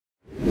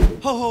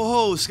Ho ho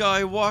ho,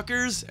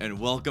 Skywalkers, and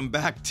welcome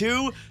back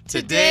to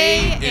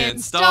Today in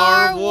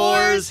Star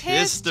Wars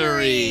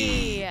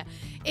History.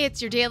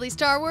 It's your daily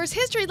Star Wars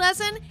history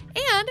lesson,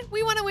 and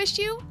we want to wish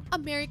you a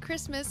Merry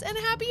Christmas and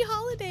Happy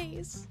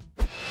Holidays.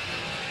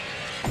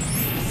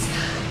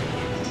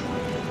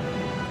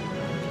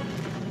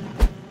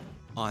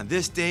 On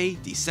this day,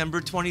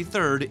 December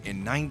 23rd,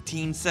 in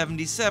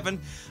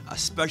 1977, a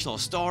special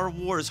Star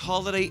Wars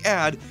holiday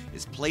ad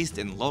is placed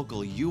in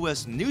local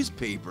U.S.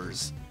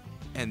 newspapers.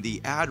 And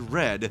the ad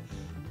read,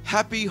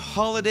 "Happy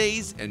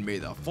Holidays and may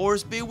the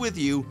Force be with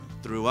you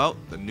throughout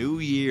the new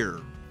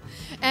year."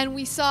 And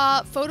we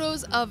saw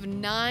photos of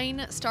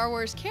 9 Star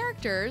Wars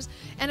characters,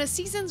 and a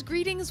season's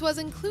greetings was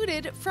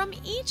included from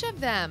each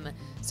of them.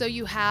 So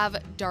you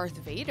have Darth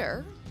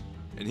Vader.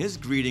 And his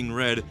greeting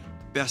read,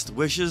 "Best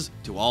wishes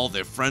to all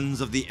the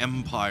friends of the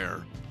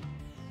Empire."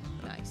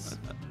 Nice.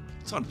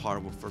 It's on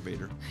par for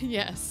Vader.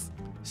 Yes.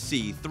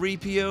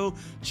 C-3PO,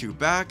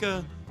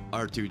 Chewbacca,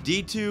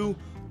 R2-D2,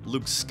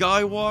 Luke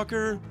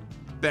Skywalker,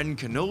 Ben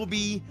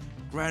Kenobi,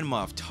 Grand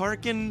Moff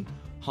Tarkin,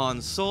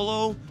 Han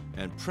Solo,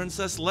 and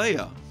Princess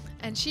Leia.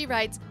 And she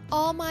writes,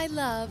 "All my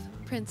love,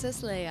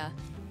 Princess Leia."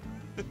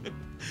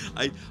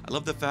 I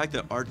love the fact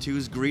that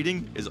R2's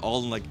greeting is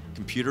all in like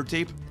computer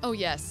tape. Oh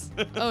yes.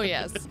 Oh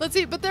yes. Let's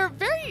see, but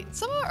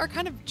some are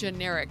kind of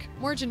generic.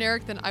 More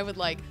generic than I would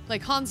like.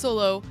 Like Han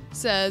Solo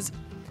says,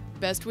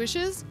 "Best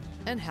wishes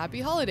and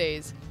happy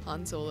holidays,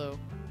 Han Solo."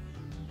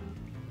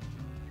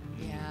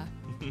 Yeah.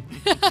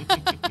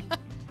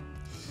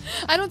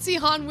 I don't see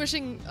Han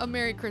wishing a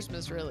Merry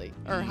Christmas really,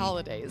 or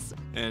holidays.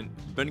 And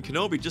Ben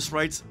Kenobi just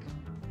writes,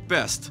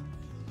 "Best."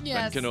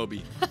 Yes. Ben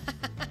Kenobi.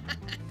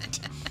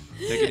 Can't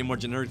get any more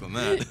generic than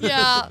that.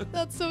 Yeah,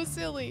 that's so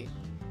silly.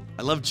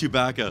 I love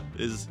Chewbacca.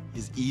 His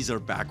E's are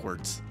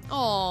backwards.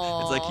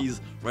 Aww. It's like he's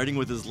writing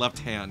with his left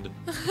hand.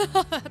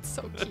 That's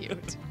so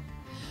cute.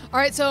 All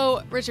right,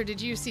 so Richard,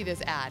 did you see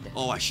this ad?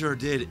 Oh, I sure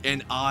did,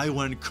 and I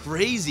went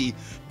crazy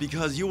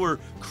because you were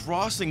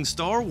crossing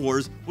Star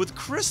Wars with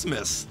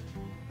Christmas.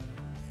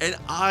 And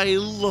I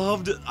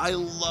loved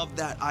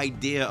that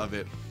idea of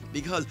it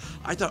because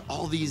I thought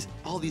all these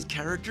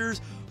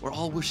characters were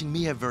all wishing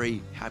me a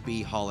very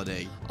happy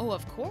holiday. Oh,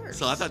 of course.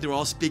 So I thought they were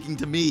all speaking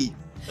to me.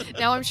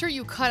 Now I'm sure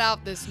you cut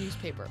out this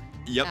newspaper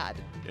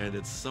ad. And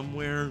it's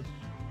somewhere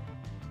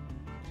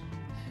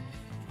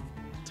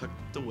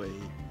tucked away.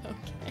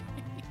 Okay.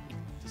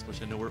 Just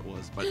wish I knew where it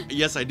was. But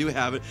yes, I do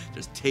have it.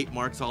 There's tape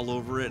marks all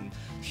over it, and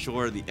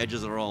sure, the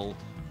edges are all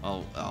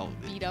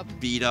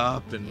beat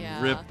up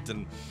and ripped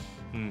and.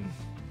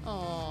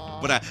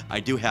 Aww. But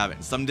I do have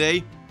it.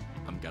 Someday,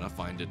 I'm gonna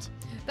find it.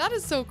 That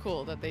is so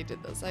cool that they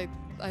did this. I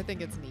think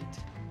it's neat.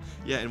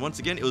 Yeah, and once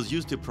again, it was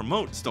used to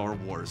promote Star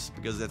Wars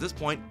because at this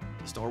point,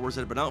 Star Wars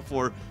had been out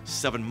for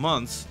 7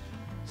 months,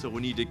 so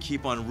we need to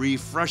keep on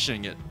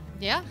refreshing it.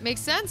 Yeah, makes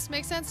sense.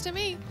 Makes sense to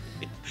me.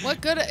 What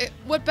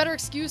better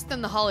excuse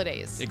than the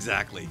holidays?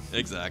 Exactly.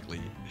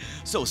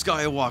 So,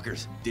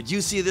 Skywalkers, did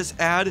you see this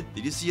ad?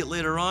 Did you see it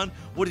later on?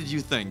 What did you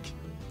think?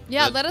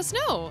 Yeah, let us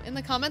know in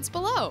the comments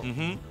below.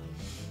 And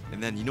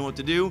then you know what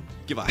to do?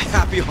 Give a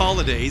happy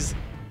holidays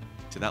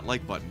to that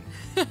like button.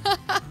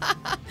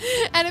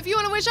 And if you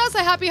want to wish us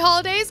a happy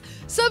holidays,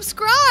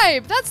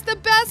 subscribe. That's the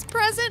best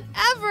present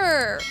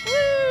ever.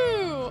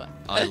 Woo!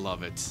 I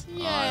love it.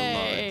 Yay. I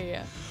love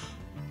it.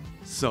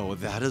 So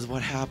that is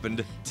what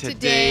happened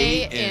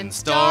today in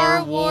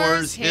Star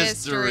Wars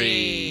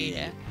history.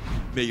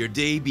 May your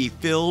day be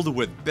filled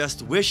with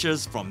best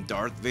wishes from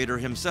Darth Vader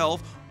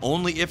himself,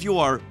 only if you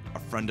are a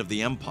friend of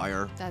the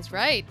Empire. That's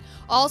right.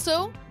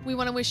 Also, we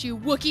want to wish you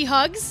Wookiee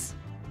hugs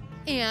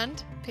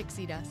and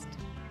pixie dust.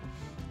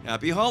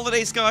 Happy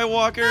holidays,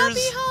 Skywalkers!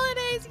 Happy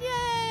holidays,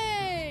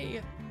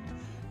 yay!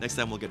 Next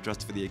time we'll get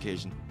dressed for the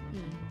occasion.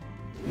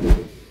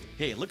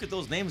 Hey, look at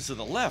those names to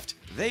the left.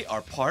 They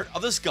are part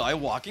of the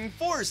Skywalking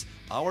Force,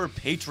 our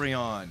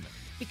Patreon.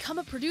 Become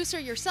a producer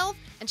yourself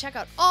and check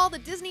out all the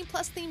Disney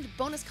Plus themed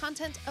bonus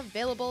content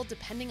available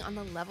depending on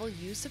the level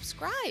you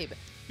subscribe.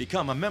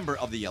 Become a member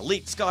of the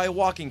elite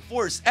Skywalking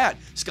Force at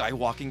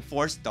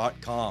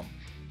skywalkingforce.com.